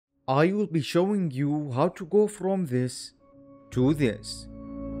I will be showing you how to go from this to this.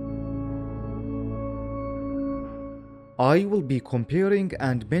 I will be comparing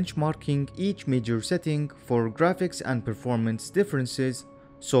and benchmarking each major setting for graphics and performance differences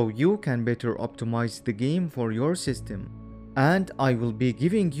so you can better optimize the game for your system. And I will be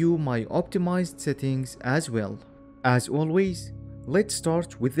giving you my optimized settings as well. As always, let's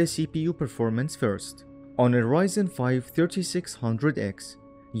start with the CPU performance first. On a Ryzen 5 3600X,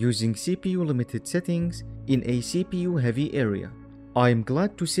 using CPU limited settings in a CPU heavy area, I am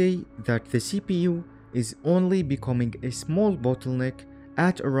glad to say that the CPU is only becoming a small bottleneck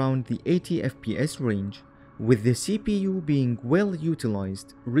at around the 80 FPS range, with the CPU being well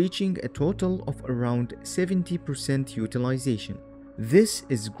utilized, reaching a total of around 70% utilization. This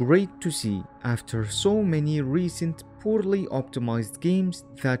is great to see after so many recent poorly optimized games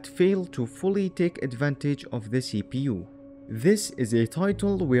that fail to fully take advantage of the CPU. This is a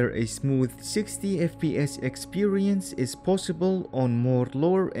title where a smooth 60 FPS experience is possible on more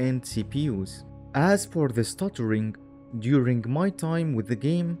lower-end CPUs. As for the stuttering, during my time with the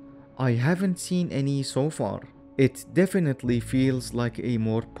game, I haven't seen any so far. It definitely feels like a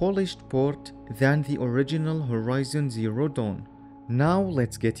more polished port than the original Horizon Zero Dawn. Now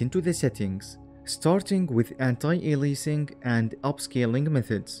let's get into the settings, starting with anti-aliasing and upscaling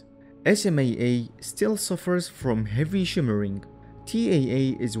methods. SMAA still suffers from heavy shimmering.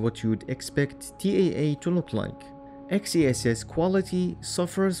 TAA is what you'd expect TAA to look like. XeSS quality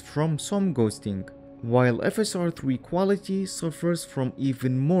suffers from some ghosting, while FSR3 quality suffers from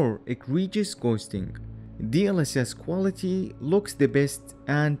even more egregious ghosting. DLSS quality looks the best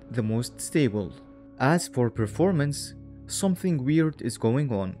and the most stable. As for performance, something weird is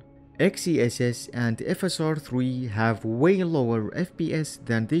going on. XeSS and FSR3 have way lower FPS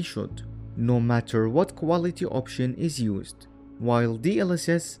than they should, no matter what quality option is used, while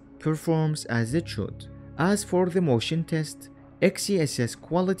DLSS performs as it should. As for the motion test, XeSS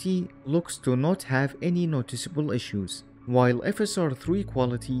quality looks to not have any noticeable issues, while FSR3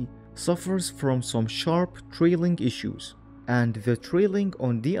 quality suffers from some sharp trailing issues, and the trailing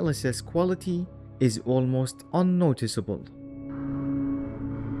on DLSS quality is almost unnoticeable.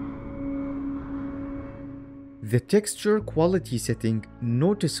 The texture quality setting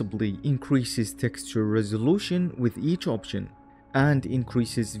noticeably increases texture resolution with each option, and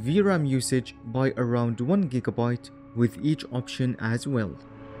increases VRAM usage by around 1 GB with each option as well.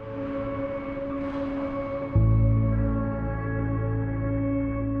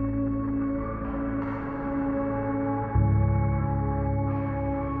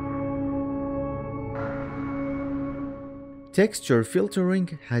 Texture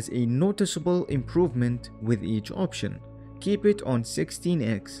filtering has a noticeable improvement with each option. Keep it on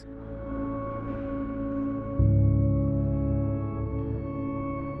 16x.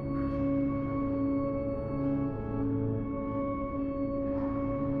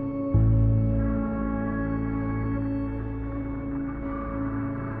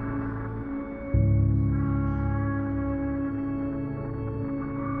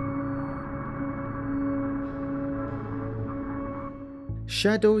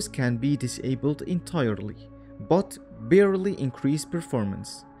 Shadows can be disabled entirely, but barely increase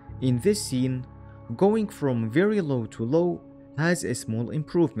performance. In this scene, going from very low to low has a small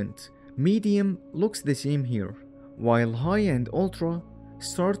improvement. Medium looks the same here, while high and ultra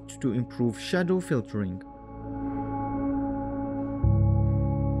start to improve shadow filtering.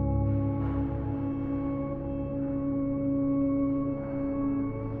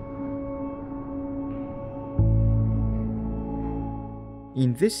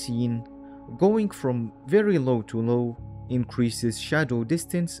 In this scene, going from very low to low increases shadow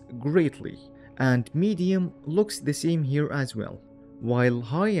distance greatly, and medium looks the same here as well, while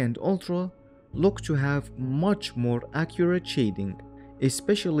high and ultra look to have much more accurate shading,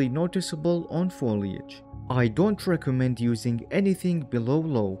 especially noticeable on foliage. I don't recommend using anything below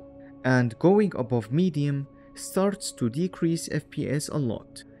low, and going above medium starts to decrease FPS a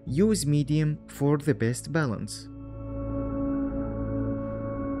lot. Use medium for the best balance.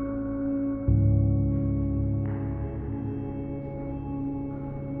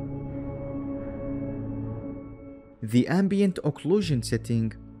 The ambient occlusion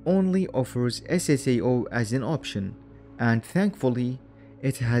setting only offers SSAO as an option, and thankfully,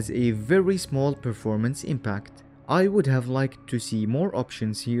 it has a very small performance impact. I would have liked to see more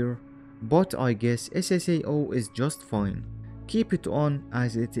options here, but I guess SSAO is just fine. Keep it on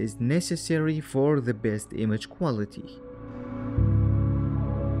as it is necessary for the best image quality.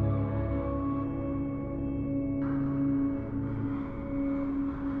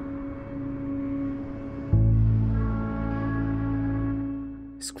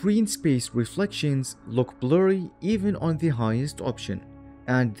 Screen space reflections look blurry even on the highest option,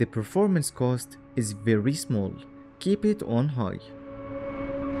 and the performance cost is very small. Keep it on high.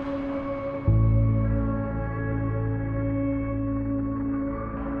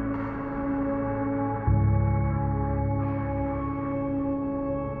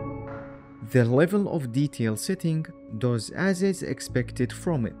 The level of detail setting does as is expected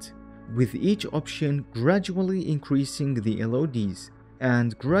from it, with each option gradually increasing the LODs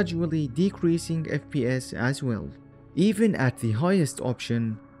and gradually decreasing FPS as well. Even at the highest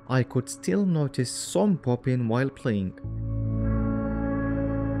option, I could still notice some pop-in while playing.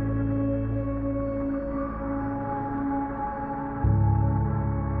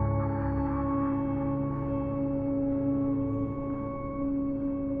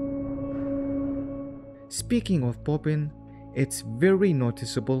 Speaking of pop-in, it's very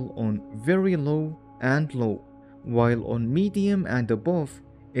noticeable on very low and low, while on medium and above,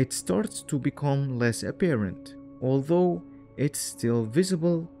 it starts to become less apparent, although it's still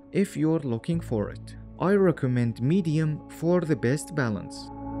visible if you're looking for it. I recommend medium for the best balance.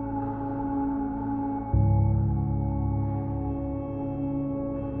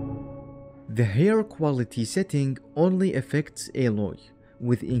 The hair quality setting only affects alloy,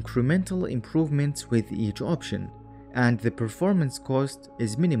 with incremental improvements with each option, and the performance cost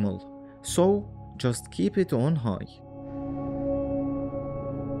is minimal, so just keep it on high.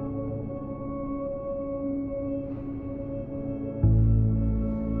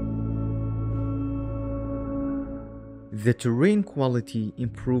 The terrain quality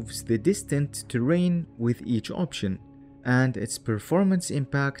improves the distant terrain with each option, and its performance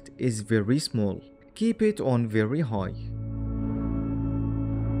impact is very small. Keep it on very high.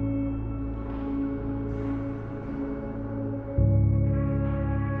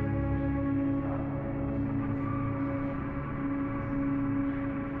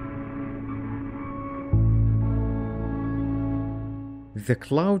 The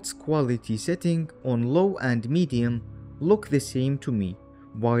clouds quality setting on low and medium look the same to me,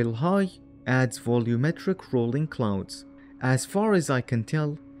 while high adds volumetric rolling clouds. As far as I can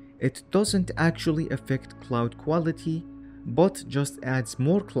tell, it doesn't actually affect cloud quality, but just adds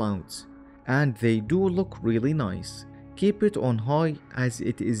more clouds, and they do look really nice. Keep it on high as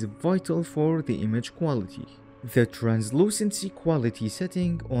it is vital for the image quality. The translucency quality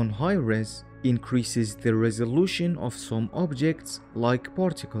setting on high res increases the resolution of some objects like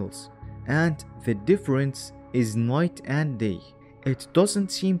particles, and the difference is night and day. It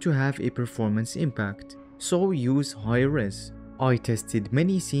doesn't seem to have a performance impact, so use high res. I tested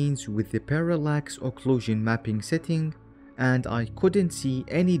many scenes with the parallax occlusion mapping setting, and I couldn't see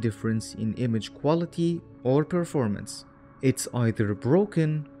any difference in image quality or performance. It's either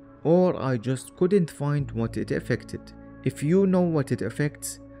broken or I just couldn't find what it affected. If you know what it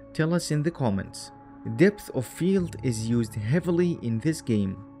affects, tell us in the comments. Depth of field is used heavily in this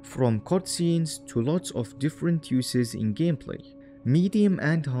game, from cutscenes to lots of different uses in gameplay. Medium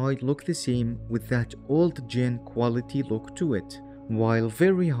and high look the same with that old gen quality look to it, while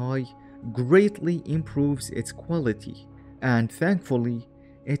very high greatly improves its quality, and thankfully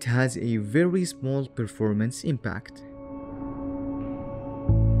it has a very small performance impact.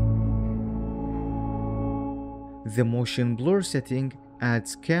 The motion blur setting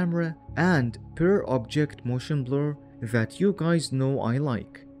adds camera and per object motion blur that you guys know I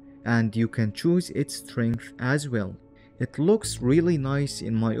like, and you can choose its strength as well. It looks really nice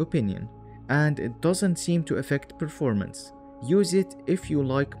in my opinion, and it doesn't seem to affect performance. Use it if you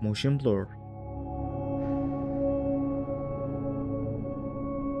like motion blur.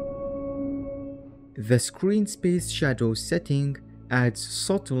 The screen space shadows setting adds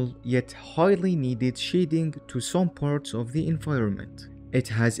subtle yet highly needed shading to some parts of the environment. It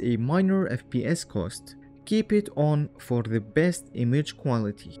has a minor FPS cost. Keep it on for the best image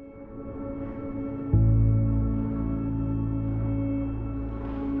quality.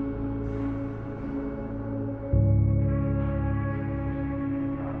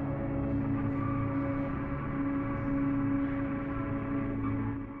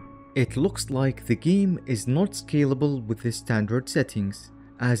 It looks like the game is not scalable with the standard settings,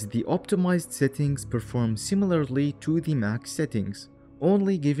 as the optimized settings perform similarly to the max settings,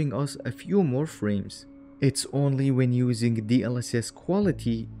 only giving us a few more frames. It's only when using DLSS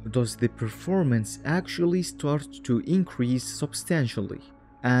quality does the performance actually start to increase substantially,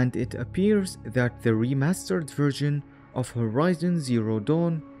 and it appears that the remastered version of Horizon Zero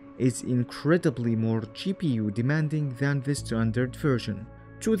Dawn is incredibly more GPU demanding than the standard version,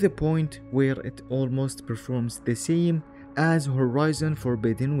 to the point where it almost performs the same as Horizon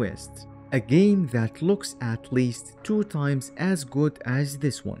Forbidden West. A game that looks at least 2 times as good as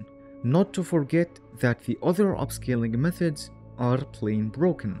this one. Not to forget that the other upscaling methods are plain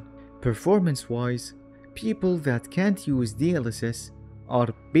broken. Performance-wise, people that can't use DLSS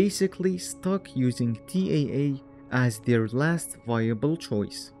are basically stuck using TAA as their last viable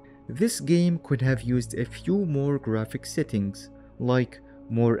choice. This game could have used a few more graphic settings, like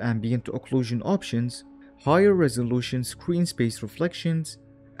more ambient occlusion options, higher resolution screen space reflections,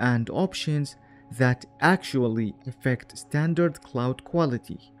 and options that actually affect standard cloud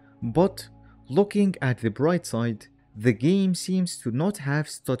quality. But looking at the bright side, the game seems to not have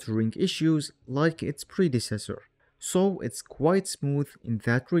stuttering issues like its predecessor, so it's quite smooth in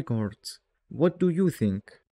that regard. What do you think?